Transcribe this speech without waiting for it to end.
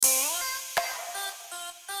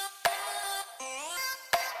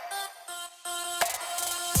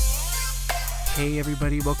Hey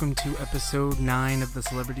everybody, welcome to episode 9 of the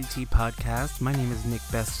Celebrity Tea Podcast. My name is Nick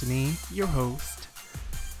Bestany, your host.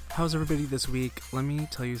 How's everybody this week? Let me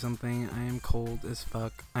tell you something. I am cold as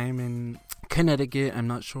fuck. I am in Connecticut. I'm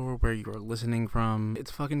not sure where you are listening from.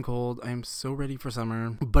 It's fucking cold. I am so ready for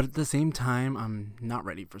summer. But at the same time, I'm not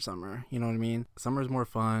ready for summer. You know what I mean? Summer's more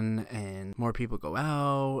fun and more people go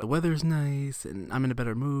out. The weather's nice and I'm in a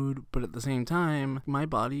better mood. But at the same time, my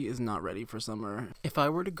body is not ready for summer. If I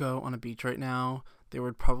were to go on a beach right now, there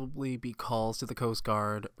would probably be calls to the Coast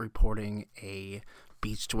Guard reporting a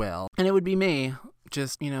beach whale. And it would be me,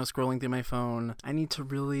 just, scrolling through my phone. I need to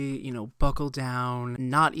really, buckle down,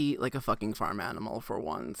 not eat like a fucking farm animal for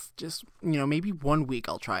once. Just, maybe 1 week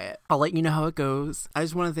I'll try it. I'll let you know how it goes. I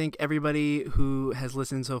just want to thank everybody who has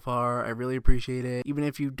listened so far. I really appreciate it. Even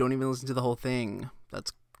if you don't even listen to the whole thing,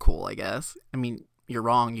 that's cool, I guess. I mean, you're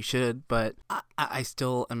wrong, you should, but I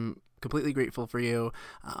still am completely grateful for you.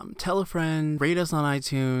 Tell a friend, rate us on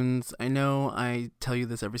iTunes. I know I tell you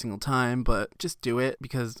this every single time, but just do it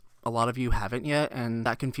because a lot of you haven't yet, and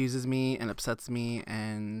that confuses me and upsets me,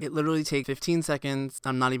 and it literally takes 15 seconds.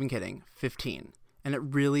 I'm not even kidding, 15, and it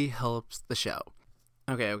really helps the show.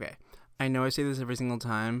 Okay. I know I say this every single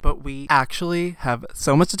time, but we actually have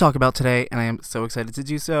so much to talk about today, and I am so excited to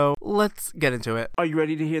do so. Let's get into it. Are you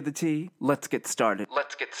ready to hear the tea? Let's get started.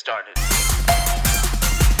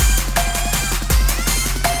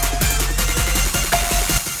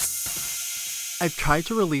 I've tried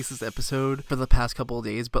to release this episode for the past couple of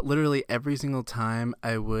days, but literally every single time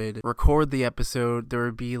I would record the episode, there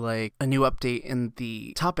would be like a new update in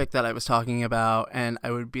the topic that I was talking about, and I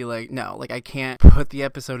would be like, no, like I can't put the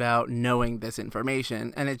episode out knowing this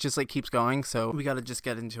information, and it just like keeps going, so we gotta just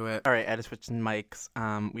get into it. All right, I just switched mics.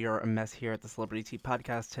 We are a mess here at the Celebrity Tea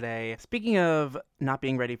Podcast today. Speaking of not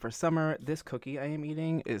being ready for summer, this cookie I am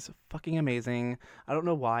eating is fucking amazing. I don't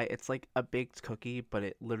know why. It's like a baked cookie, but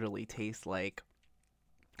it literally tastes like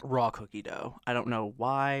raw cookie dough. I don't know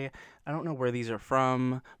why. I don't know where these are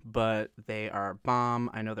from, but they are bomb.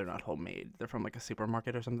 I know they're not homemade. They're from like a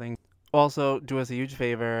supermarket or something. Also, do us a huge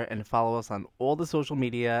favor and follow us on all the social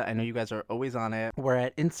media. I know you guys are always on it. We're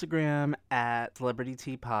at Instagram at Celebrity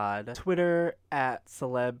Tea Pod, Twitter at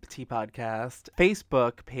Celeb Tea Podcast,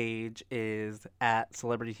 Facebook page is at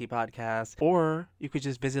Celebrity Tea Podcast, or you could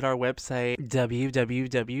just visit our website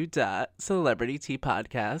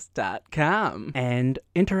www.celebrityteapodcast.com and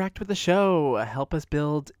interact with the show. Help us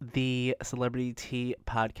build the Celebrity Tea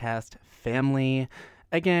Podcast family.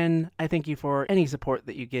 Again, I thank you for any support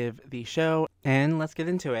that you give the show, and let's get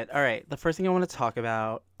into it. All right, the first thing I want to talk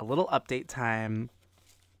about, a little update time,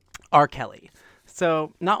 R. Kelly.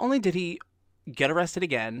 So not only did he get arrested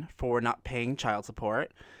again for not paying child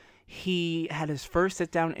support, he had his first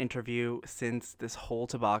sit-down interview since this whole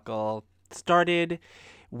debacle started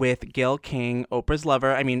with Gayle King, Oprah's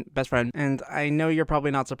lover, best friend. And I know you're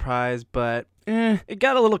probably not surprised, but it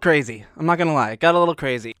got a little crazy. I'm not gonna lie, it got a little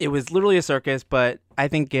crazy. It was literally a circus, but I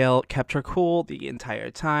think Gayle kept her cool the entire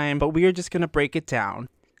time. But we are just gonna break it down.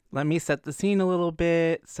 Let me set the scene a little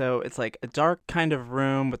bit. So it's like a dark kind of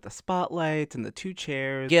room with the spotlight and the two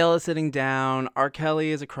chairs. Gayle is sitting down. R.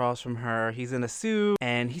 Kelly is across from her. He's in a suit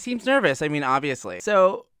and he seems nervous. Obviously.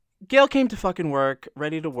 So Gayle came to fucking work,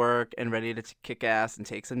 ready to work, and ready to kick ass and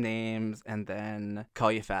take some names, and then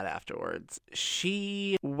call you fat afterwards.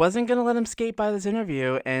 She wasn't gonna let him skate by this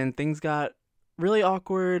interview, and things got really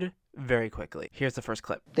awkward very quickly. Here's the first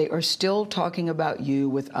clip. They are still talking about you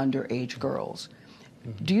with underage girls.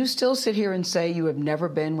 Do you still sit here and say you have never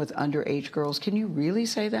been with underage girls? Can you really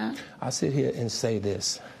say that? I sit here and say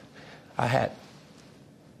this. I had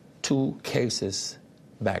 2 cases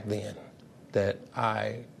back then that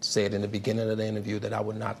I said in the beginning of the interview that I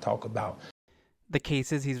would not talk about. The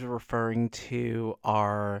cases he's referring to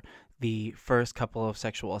are the first couple of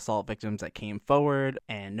sexual assault victims that came forward,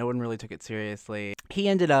 and no one really took it seriously. He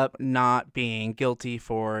ended up not being guilty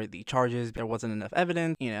for the charges. There wasn't enough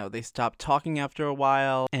evidence. They stopped talking after a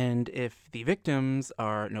while, and if the victims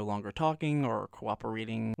are no longer talking or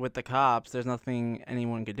cooperating with the cops, there's nothing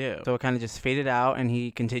anyone could do. So it kind of just faded out, and he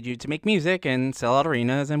continued to make music and sell out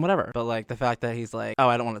arenas and whatever. But like the fact that he's like, oh,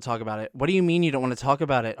 I don't want to talk about it. What do you mean you don't want to talk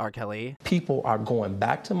about it, R. Kelly? People are going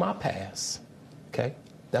back to my past, okay?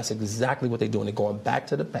 That's exactly what they're doing. They're going back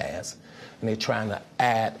to the past, and they're trying to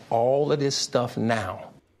add all of this stuff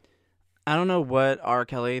now. I don't know what R.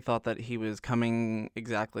 Kelly thought that he was coming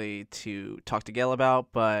exactly to talk to Gayle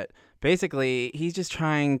about, but basically he's just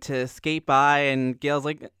trying to skate by, and Gayle's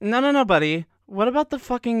like, no, buddy. What about the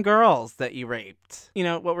fucking girls that you raped? You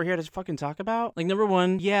know, what we're here to fucking talk about? Like, number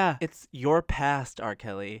one, yeah, it's your past, R.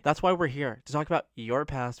 Kelly. That's why we're here, to talk about your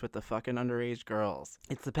past with the fucking underage girls.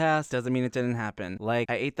 It's the past, doesn't mean it didn't happen. Like,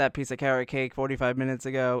 I ate that piece of carrot cake 45 minutes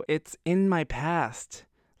ago. It's in my past.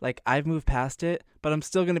 Like, I've moved past it, but I'm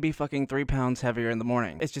still gonna be fucking 3 pounds heavier in the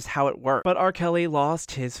morning. It's just how it worked. But R. Kelly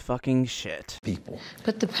lost his fucking shit. People.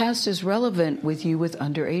 But the past is relevant with you with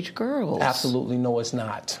underage girls. Absolutely no, it's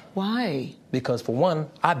not. Why? Because for one,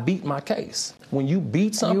 I beat my case. When you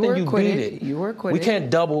beat something, you acquitted. beat it. You were acquitted. We can't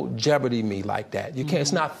double jeopardy me like that. You can't.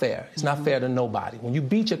 It's not fair. It's not fair to nobody. When you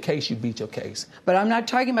beat your case, you beat your case. But I'm not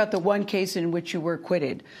talking about the one case in which you were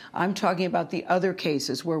acquitted. I'm talking about the other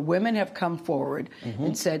cases where women have come forward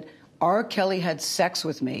and said, R. Kelly had sex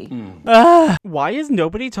with me. Why is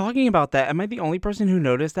nobody talking about that? Am I the only person who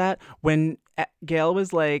noticed that? When Gail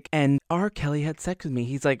was like, and R. Kelly had sex with me,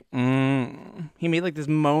 he's like, He made like this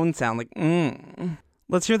moan sound, like,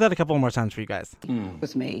 Let's hear that a couple more times for you guys.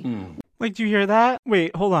 With me. Like, do you hear that?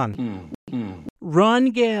 Wait, hold on. Run,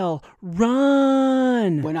 Gail,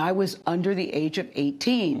 run! When I was under the age of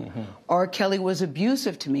 18, R. Kelly was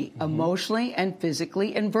abusive to me, emotionally and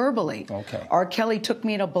physically and verbally. Okay. R. Kelly took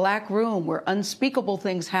me in a black room where unspeakable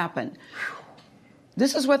things happened.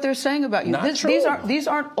 This is what they're saying about you. Not true. These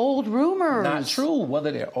aren't old rumors. Not true.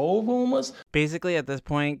 Whether they're old rumors. Basically, at this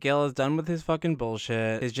point, Gail is done with his fucking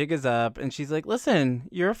bullshit. His jig is up, and she's like, listen,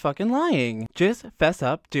 you're fucking lying. Just fess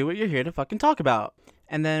up, do what you're here to fucking talk about.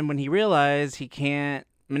 And then when he realized he can't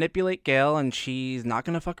manipulate Gail and she's not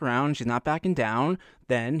going to fuck around, she's not backing down,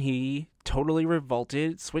 then he totally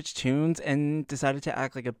revolted, switched tunes, and decided to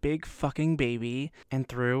act like a big fucking baby and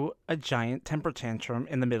threw a giant temper tantrum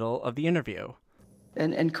in the middle of the interview.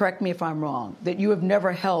 And correct me if I'm wrong, that you have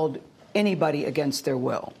never held anybody against their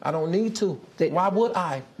will. I don't need to. Why would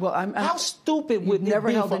I? Well, How stupid would it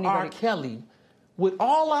be for R. Kelly, with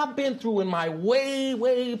all I've been through in my way,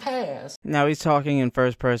 way past? Now he's talking in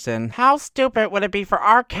first person. How stupid would it be for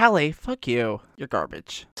R. Kelly? Fuck you. You're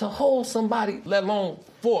garbage. To hold somebody, let alone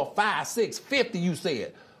 4, 5, 6, 50, you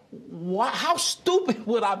said. How stupid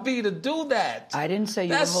would I be to do that? I didn't say you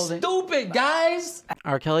That's were holding... stupid, guys.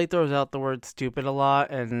 R. Kelly throws out the word stupid a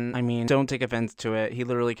lot, and I mean, don't take offense to it. He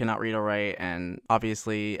literally cannot read or write, and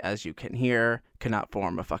obviously, as you can hear, cannot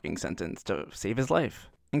form a fucking sentence to save his life.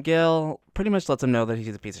 And Gail pretty much lets him know that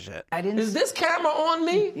he's a piece of shit. Is this camera on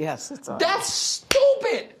me? Yes, it's on. That's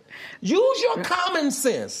stupid. Use your common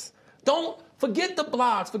sense. Don't forget the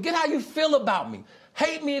blogs. Forget how you feel about me.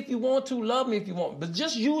 Hate me if you want to, love me if you want, but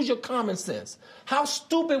just use your common sense. How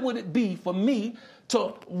stupid would it be for me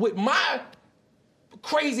to, with my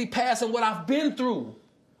crazy past and what I've been through,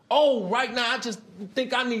 right now I just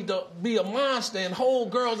think I need to be a monster and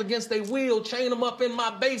hold girls against their will, chain them up in my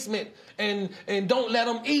basement, and don't let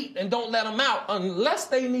them eat and don't let them out unless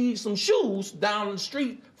they need some shoes down the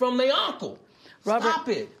street from their uncle. Robert, stop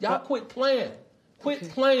it. Y'all quit playing. Quit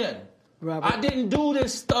playing. Robert. I didn't do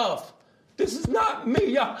this stuff. This is not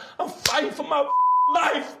me. I'm fighting for my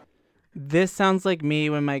life. This sounds like me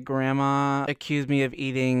when my grandma accused me of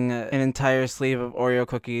eating an entire sleeve of Oreo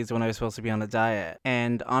cookies when I was supposed to be on a diet.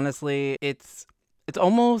 And honestly, it's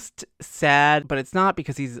almost sad, but it's not,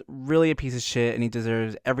 because he's really a piece of shit and he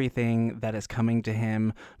deserves everything that is coming to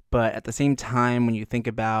him. But at the same time, when you think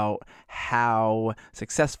about how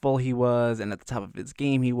successful he was and at the top of his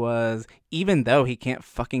game he was, even though he can't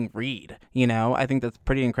fucking read, I think that's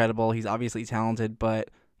pretty incredible. He's obviously talented, but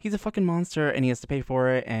he's a fucking monster and he has to pay for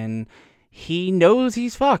it, and he knows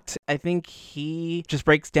he's fucked. I think he just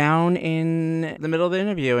breaks down in the middle of the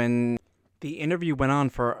interview, and the interview went on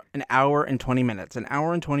for an hour and 20 minutes. An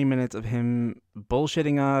hour and 20 minutes of him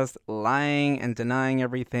bullshitting us, lying and denying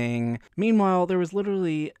everything. Meanwhile, there was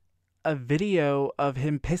literally a video of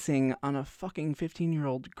him pissing on a fucking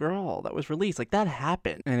 15-year-old girl that was released. Like, that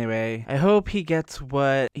happened. Anyway, I hope he gets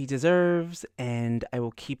what he deserves, and I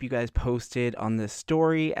will keep you guys posted on this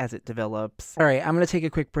story as it develops. All right, I'm going to take a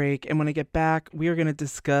quick break, and when I get back, we are going to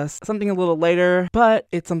discuss something a little lighter, but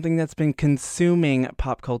it's something that's been consuming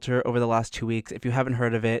pop culture over the last 2 weeks. If you haven't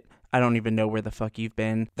heard of it, I don't even know where the fuck you've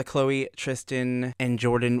been. The Khloe, Tristan, and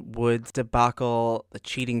Jordan Woods debacle, the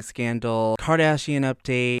cheating scandal, Kardashian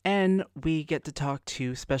update, and we get to talk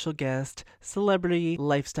to special guest, celebrity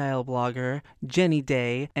lifestyle blogger, Jenny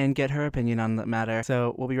Day, and get her opinion on the matter.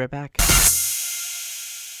 So we'll be right back.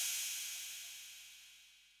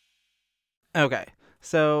 Okay,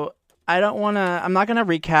 so I'm not going to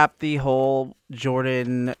recap the whole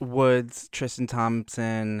Jordan Woods, Tristan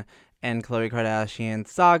Thompson, and Khloe Kardashian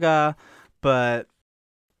saga, but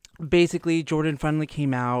basically Jordan finally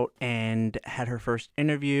came out and had her first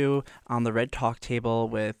interview on the Red Talk table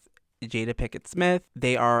with Jada Pinkett Smith.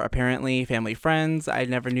 They are apparently family friends. I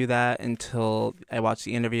never knew that until I watched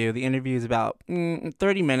the interview. The interview is about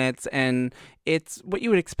 30 minutes, and it's what you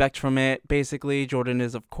would expect from it. Basically, Jordan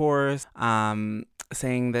is, of course,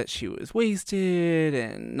 saying that she was wasted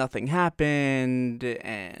and nothing happened,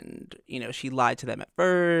 and, she lied to them at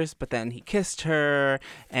first, but then he kissed her,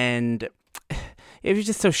 and it was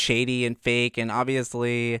just so shady and fake, and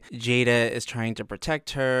obviously Jada is trying to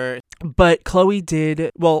protect her. But Khloe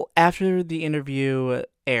did, after the interview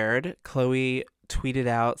aired, Khloe tweeted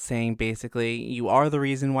out saying basically, "You are the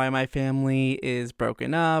reason why my family is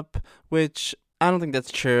broken up," which I don't think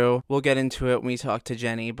that's true. We'll get into it when we talk to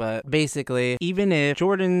Jenny, but basically, even if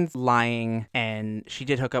Jordan's lying and she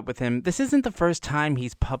did hook up with him, this isn't the first time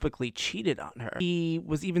he's publicly cheated on her. He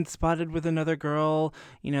was even spotted with another girl,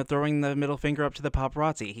 throwing the middle finger up to the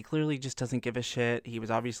paparazzi. He clearly just doesn't give a shit. He was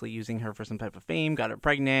obviously using her for some type of fame, got her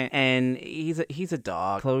pregnant, and he's a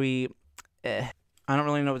dog. Khloe, I don't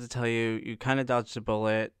really know what to tell you. You kind of dodged a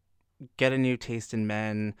bullet. Get a new taste in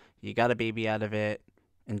men. You got a baby out of it.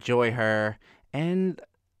 Enjoy her. And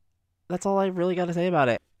that's all I really got to say about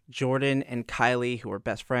it. Jordan and Kylie, who were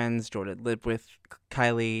best friends. Jordan lived with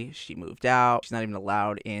Kylie. She moved out. She's not even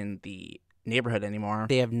allowed in the neighborhood anymore.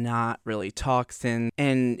 They have not really talked since.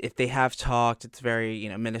 And if they have talked, it's very,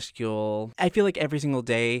 minuscule. I feel like every single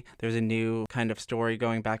day there's a new kind of story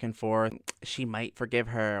going back and forth. She might forgive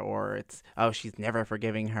her, or it's, oh, she's never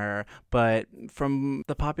forgiving her. But from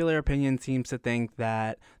the popular opinion seems to think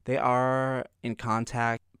that they are in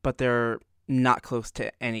contact, but they're not close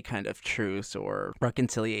to any kind of truce or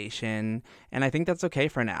reconciliation, and I think that's okay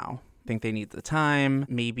for now. I think they need the time.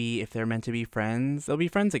 Maybe if they're meant to be friends, they'll be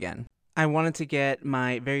friends again. I wanted to get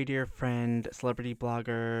my very dear friend, celebrity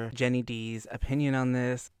blogger Jenny D's opinion on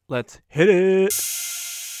this. Let's hit it!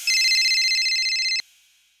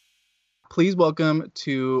 Please welcome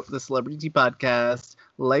to the Celebrity Tea Podcast,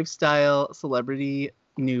 lifestyle celebrity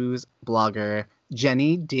news blogger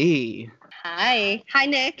Jenny D. Hi,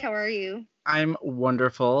 Nick. How are you? I'm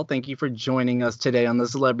wonderful. Thank you for joining us today on the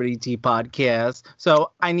Celebrity Tea Podcast. So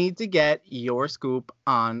I need to get your scoop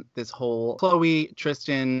on this whole Khloe,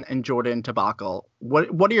 Tristan, and Jordan debacle. What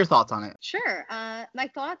are your thoughts on it? Sure. My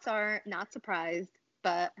thoughts are not surprised,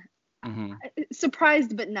 but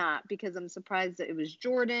surprised but not, because I'm surprised that it was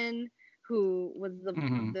Jordan who was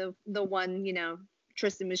the one,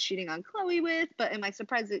 Tristan was cheating on Khloe with. But am I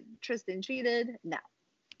surprised that Tristan cheated? No.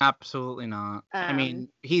 Absolutely not. I mean,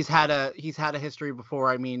 he's had a history before.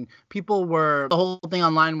 I mean, the whole thing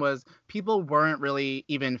online was people weren't really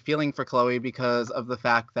even feeling for Khloe because of the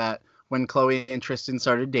fact that when Khloe and Tristan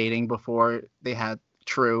started dating before they had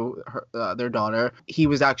their daughter, he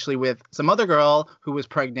was actually with some other girl who was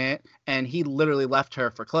pregnant, and he literally left her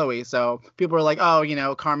for Khloe. So people were like,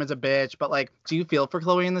 oh, karma's a bitch. But like, do you feel for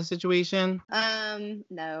Khloe in this situation?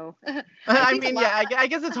 No. I mean, I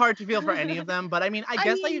guess it's hard to feel for any of them, but I mean, I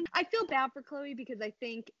feel bad for Khloe because I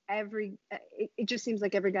think it just seems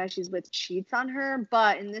like every guy she's with cheats on her.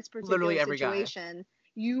 But in this particular situation,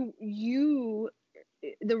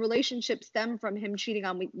 the relationship stemmed from him cheating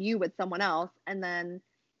on you with someone else, and then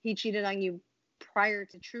he cheated on you prior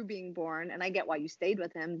to True being born, and I get why you stayed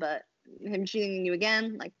with him, but him cheating on you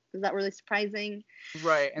again, like, is that really surprising?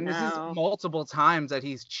 Right, and This is multiple times that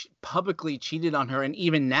he's publicly cheated on her, and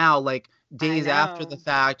even now, like, days after the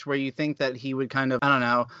fact, where you think that he would kind of, I don't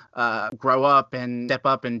know, grow up and step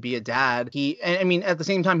up and be a dad. I mean, at the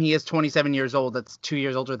same time, he is 27 years old. That's 2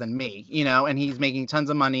 years older than me, and he's making tons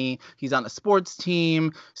of money. He's on a sports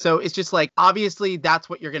team. So it's just like, obviously that's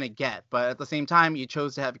what you're going to get. But at the same time, you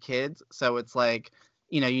chose to have kids. So it's like,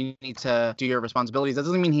 you need to do your responsibilities. That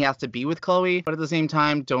doesn't mean he has to be with Khloe, but at the same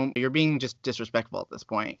time, you're being just disrespectful at this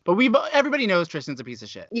point. But everybody knows Tristan's a piece of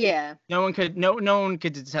shit. Yeah. No one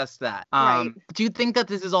could detest that. Right. Do you think that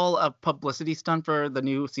this is all a publicity stunt for the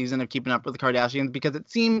new season of Keeping Up with the Kardashians? Because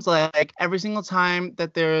it seems like every single time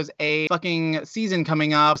that there's a fucking season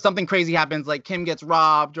coming up, something crazy happens, like Kim gets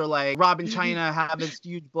robbed, or like Rob and China have this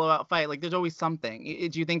huge blowout fight. Like, there's always something.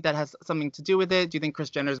 Do you think that has something to do with it? Do you think Kris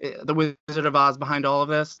Jenner's the Wizard of Oz behind all of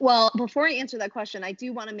this? Well, before I answer that question, I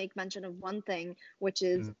do want to make mention of one thing, which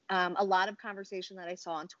is a lot of conversation that I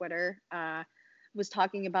saw on Twitter was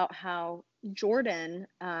talking about how Jordan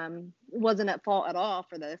wasn't at fault at all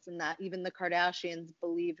for this, and that even the Kardashians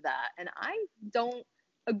believe that. And I don't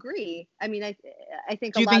agree. I mean, I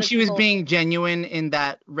think. Do you think she was being genuine in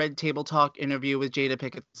that Red Table Talk interview with Jada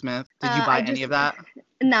Pinkett Smith? Did you buy any of that?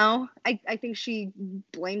 No, I think she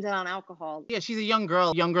blamed it on alcohol. Yeah, she's a young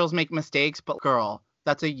girl. Young girls make mistakes, but girl,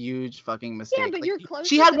 that's a huge fucking mistake. Yeah, but you're close.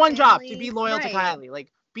 She had one job, to be loyal to Kylie.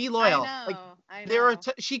 Like, be loyal. I know. Like, I There are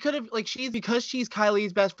know. she could have like because she's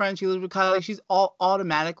Kylie's best friend. She lives with Kylie. She's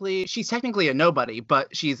she's technically a nobody,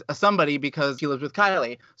 but she's a somebody because she lives with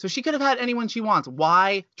Kylie. So she could have had anyone she wants.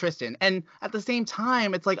 Why Tristan? And at the same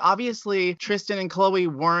time, it's like obviously Tristan and Khloe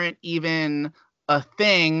weren't even a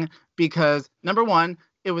thing because number one,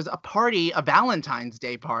 it was a party, a Valentine's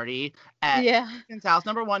Day party at Yeah. Tristan's house.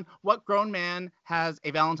 Number one, what grown man has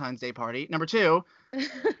a Valentine's Day party? Number two,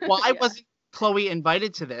 why wasn't Khloe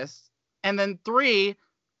invited to this? And then three,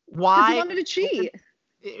 why? He wanted to cheat.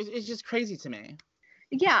 It's just crazy to me.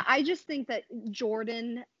 Yeah, I just think that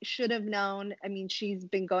Jordan should have known. I mean, she's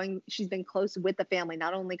been close with the family,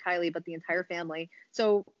 not only Kylie, but the entire family.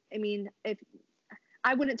 So, I mean, if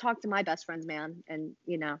I wouldn't talk to my best friend's man, and,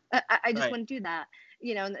 you know, I just wouldn't do that,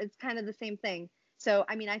 you know, and it's kind of the same thing. So,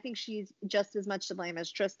 I mean, I think she's just as much to blame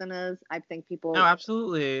as Tristan is. I think people. No,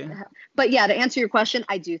 absolutely. But yeah, to answer your question,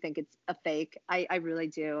 I do think it's a fake. I really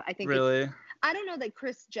do. I think really. I don't know that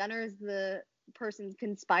Kris Jenner is the person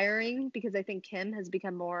conspiring because I think Kim has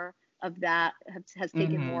become more of that, has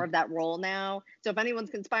taken more of that role now. So if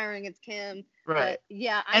anyone's conspiring, it's Kim. Right. But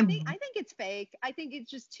yeah, I think it's fake. I think it's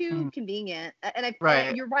just too convenient. And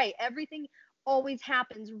you're right. Everything always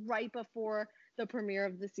happens right before the premiere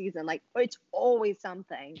of the season. Like it's always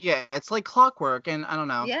something. Yeah, it's like clockwork, and I don't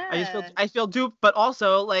know. Yeah. I feel duped, but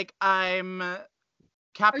also like I'm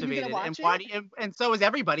captivated. Are you gonna watch why and so is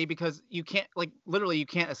everybody because you can't literally you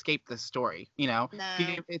can't escape this story, you know?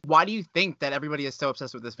 No. Why do you think that everybody is so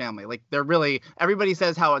obsessed with this family? Like everybody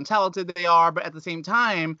says how untalented they are, but at the same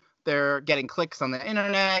time they're getting clicks on the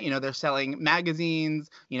internet, you know, they're selling magazines,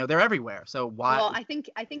 you know, they're everywhere. So why? Well, I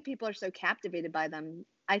think people are so captivated by them.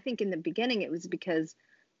 I think in the beginning it was because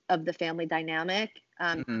of the family dynamic,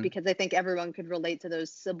 because I think everyone could relate to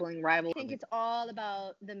those sibling rivalries. I think it's all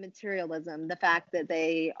about the materialism, the fact that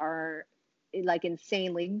they are like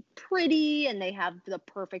insanely pretty and they have the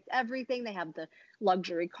perfect everything. They have the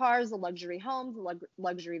luxury cars, the luxury homes, the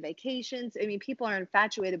luxury vacations. I mean, people are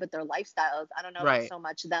infatuated with their lifestyles. I don't know if it's so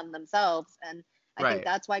much them themselves. And I think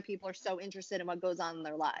that's why people are so interested in what goes on in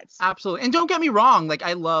their lives. Absolutely. And don't get me wrong, like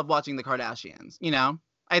I love watching the Kardashians, you know?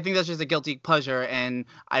 I think that's just a guilty pleasure, and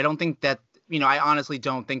I don't think that, you know, I honestly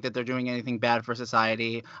don't think that they're doing anything bad for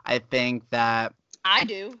society. I think that... I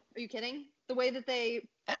do. Are you kidding? The way that they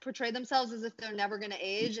portray themselves as if they're never going to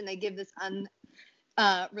age, and they give this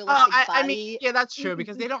realistic body. I mean, yeah, that's true,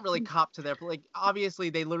 because they don't really cop to their... Like, obviously,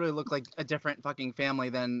 they literally look like a different fucking family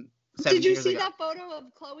than 7 years ago. Did you see that photo of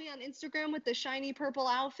Khloe on Instagram with the shiny purple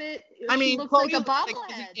outfit? I mean, she looks Khloe like a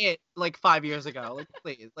bobblehead. Like 5 years ago. Like,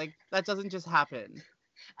 please. Like, that doesn't just happen.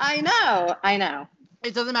 I know.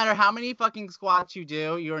 It doesn't matter how many fucking squats you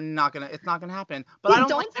do, it's not gonna happen. But Well,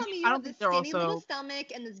 don't tell me you have this skinny little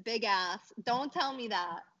stomach and this big ass. Don't tell me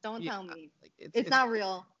that. Don't tell me. Like, it's not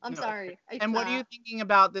real. I'm sorry. And what are you thinking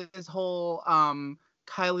about this whole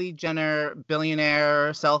Kylie Jenner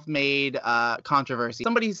billionaire self-made controversy?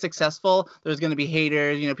 Somebody's successful, there's going to be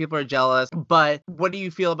haters, you know, people are jealous. But what do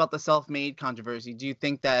you feel about the self-made controversy? Do you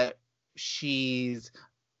think that she's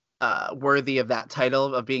worthy of that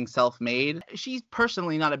title of being self-made? She's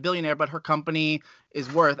personally not a billionaire, but her company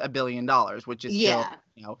is worth $1 billion, which is still,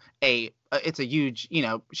 you know, it's a huge, you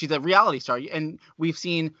know, she's a reality star, and we've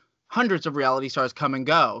seen hundreds of reality stars come and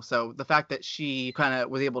go. So the fact that she kind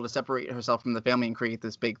of was able to separate herself from the family and create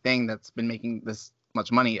this big thing that's been making this much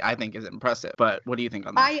money, I think is impressive. But what do you think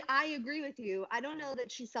on that? I agree with you. I don't know that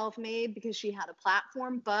she's self-made because she had a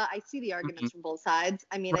platform, but I see the arguments from both sides.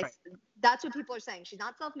 I mean, that's what people are saying. She's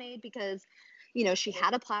not self-made because, you know, she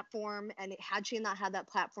had a platform, and had she not had that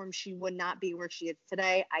platform, she would not be where she is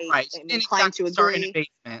today. I am inclined to agree. In a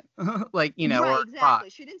basement, like, you know, right, exactly.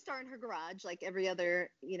 She didn't start in her garage like every other,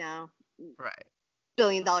 you know,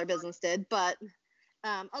 billion-dollar business did, but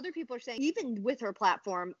other people are saying even with her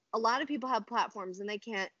platform, a lot of people have platforms and they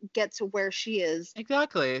can't get to where she is.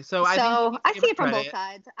 Exactly. So I see it from both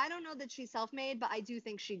sides. I don't know that she's self-made, but I do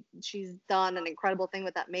think she's done an incredible thing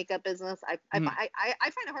with that makeup business. I find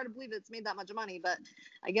it hard to believe it's made that much money, but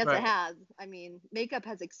I guess it has. I mean, makeup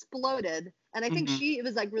has exploded, and I think she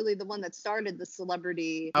was like really the one that started the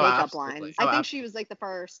celebrity makeup line. I think she was like the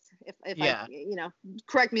first. If I, you know,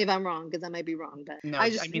 correct me if I'm wrong, because I might be wrong, but no, I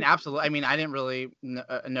mean, absolutely. I mean, I didn't really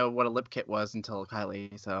know what a lip kit was until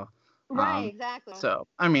Kylie, so right, exactly. So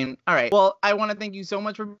I mean, all right, well, I want to thank you so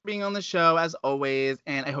much for being on the show as always,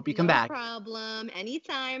 and I hope you come back. No problem,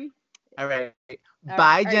 anytime. All right,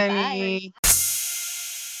 bye, Jenny. Bye.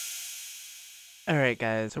 All right,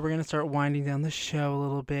 guys, so we're going to start winding down the show a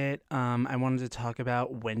little bit. I wanted to talk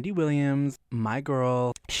about Wendy Williams, my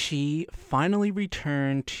girl. She finally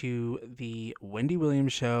returned to the Wendy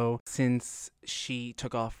Williams show since she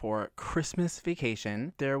took off for Christmas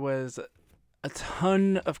vacation. There was a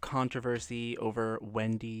ton of controversy over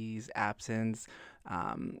Wendy's absence.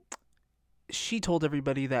 She told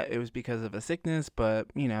everybody that it was because of a sickness, but,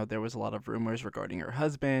 you know, there was a lot of rumors regarding her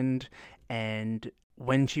husband, and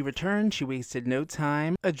when she returned, she wasted no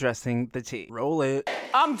time addressing the tea. Roll it.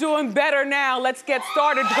 I'm doing better now. Let's get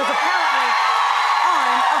started because apparently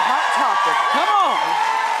I'm a hot topic. Come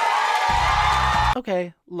on.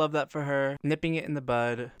 Okay, love that for her. Nipping it in the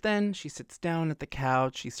bud. Then she sits down at the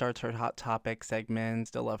couch. She starts her Hot Topic segment.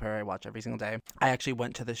 Still love her. I watch every single day. I actually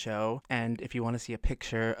went to the show, and if you want to see a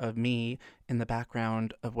picture of me in the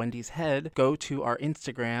background of Wendy's head, go to our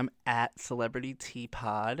Instagram at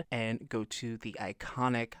CelebrityTPod and go to the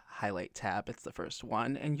iconic highlight tab. It's the first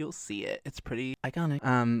one, and you'll see it. It's pretty iconic.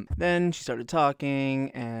 Then she started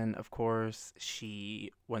talking, and of course,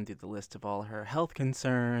 she went through the list of all her health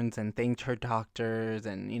concerns and thanked her doctors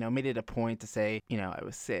and, you know, made it a point to say, you know, I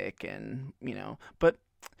was sick and, you know, but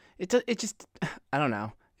it just, I don't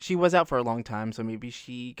know. She was out for a long time, so maybe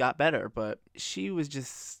she got better, but she was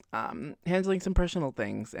just handling some personal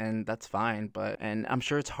things, and that's fine. And I'm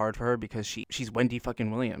sure it's hard for her because she's Wendy fucking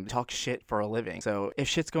Williams. Talk shit for a living. So if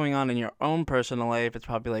shit's going on in your own personal life, it's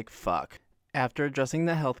probably like, fuck. After addressing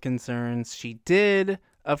the health concerns, she did,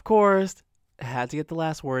 of course, had to get the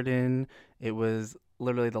last word in. It was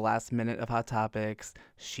literally the last minute of Hot Topics.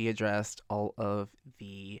 She addressed all of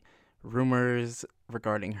the rumors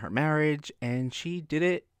regarding her marriage, and she did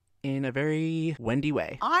it in a very Wendy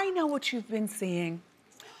way. I know what you've been seeing,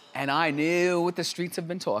 and I knew what the streets have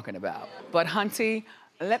been talking about. But Hunty,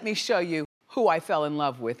 let me show you who I fell in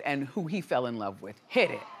love with and who he fell in love with.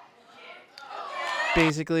 Hit it.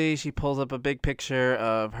 Basically, she pulls up a big picture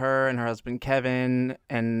of her and her husband Kevin,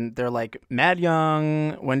 and they're like mad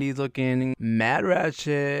young. Wendy's looking mad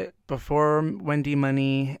ratchet before Wendy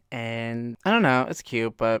money, and I don't know, it's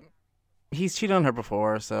cute, but he's cheated on her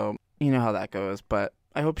before, so you know how that goes. But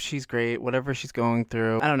I hope she's great, whatever she's going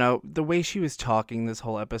through. I don't know, the way she was talking this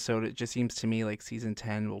whole episode, it just seems to me like season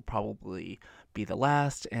 10 will probably be the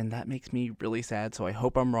last, and that makes me really sad, so I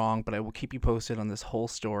hope I'm wrong, but I will keep you posted on this whole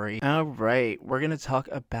story. All right, we're going to talk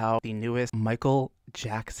about the newest Michael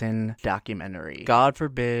Jackson documentary. God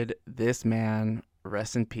forbid this man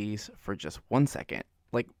rest in peace for just 1 second.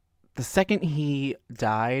 Like, the second he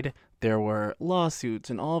died, there were lawsuits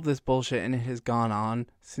and all of this bullshit, and it has gone on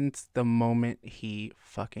since the moment he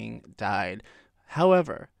fucking died.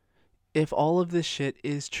 However, if all of this shit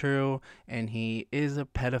is true and he is a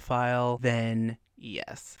pedophile, then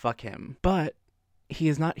yes, fuck him. But he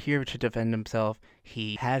is not here to defend himself.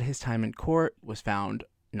 He had his time in court, was found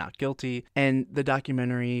not guilty. And the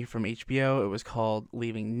documentary from HBO, it was called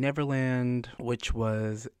Leaving Neverland, which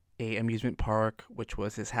was a amusement park, which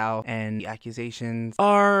was his house, and the accusations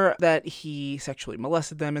are that he sexually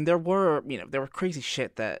molested them. And there were crazy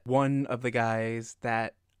shit that one of the guys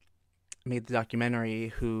that made the documentary,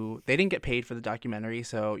 who they didn't get paid for the documentary,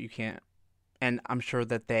 so you can't, and I'm sure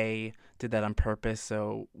that they did that on purpose,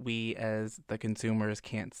 so we as the consumers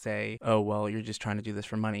can't say, oh, well, you're just trying to do this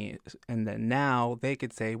for money. And then now they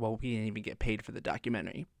could say, well, we didn't even get paid for the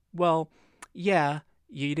documentary. Well, yeah,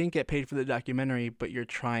 you didn't get paid for the documentary, but you're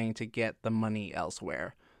trying to get the money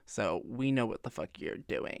elsewhere. So we know what the fuck you're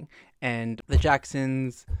doing. And the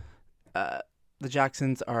Jacksons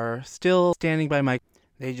are still standing by Mike.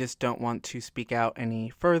 They just don't want to speak out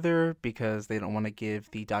any further because they don't want to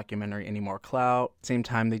give the documentary any more clout. Same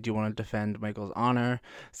time, they do want to defend Michael's honor.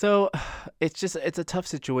 So it's a tough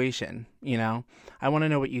situation, you know? I want to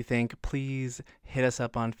know what you think. Please hit us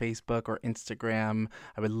up on Facebook or Instagram.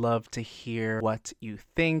 I would love to hear what you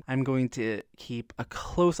think. I'm going to keep a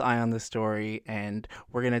close eye on this story, and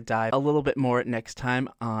we're going to dive a little bit more next time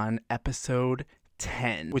on episode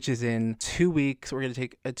 10, which is in 2 weeks. We're going to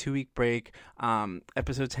take a 2-week break.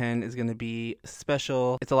 Episode 10 is going to be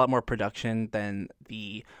special. It's a lot more production than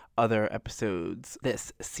the other episodes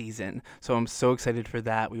this season, so I'm so excited for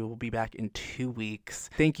that. We will be back in 2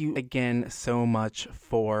 weeks. Thank you again so much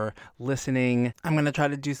for listening. I'm going to try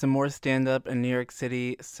to do some more stand-up in New York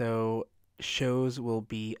City, so shows will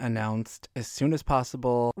be announced as soon as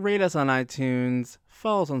possible. Rate us on iTunes,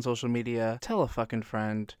 follow us on social media, tell a fucking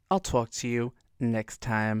friend. I'll talk to you next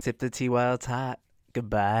time. Sip the tea while it's hot.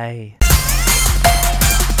 Goodbye.